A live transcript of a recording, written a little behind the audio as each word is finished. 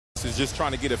Is just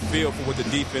trying to get a feel for what the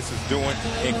defense is doing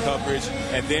in coverage,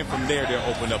 and then from there they'll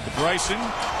open up. Bryson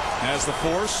has the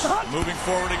force, moving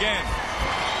forward again.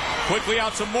 Quickly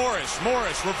out to Morris.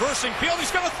 Morris reversing field.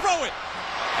 He's going to throw it.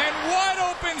 And wide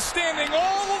open, standing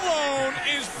all alone,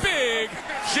 is Big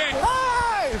Jenkins.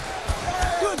 Hey!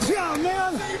 Good job,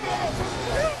 man.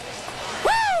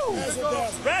 Woo!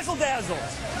 Razzle dazzle.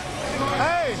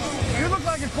 Hey, you look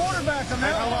like a quarterback on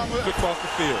that one. Across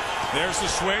the field. There's the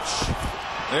switch.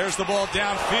 There's the ball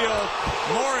downfield.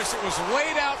 Morris, it was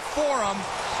laid out for him.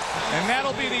 And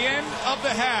that'll be the end of the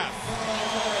half,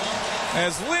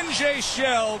 as Lynn J.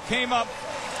 Shell came up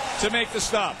to make the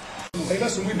stop. Hey,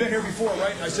 listen, we've been here before,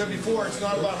 right? I said before, it's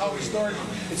not about how we start,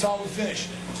 it's how we finish.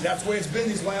 That's the way it's been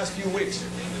these last few weeks.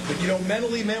 But, you know,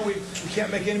 mentally, man, we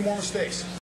can't make any more mistakes.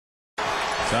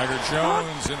 Tiger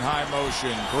Jones in high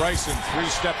motion. Bryson,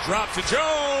 three-step drop to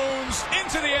Jones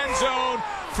into the end zone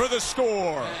for the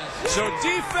score. So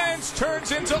defense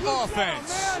turns into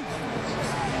offense.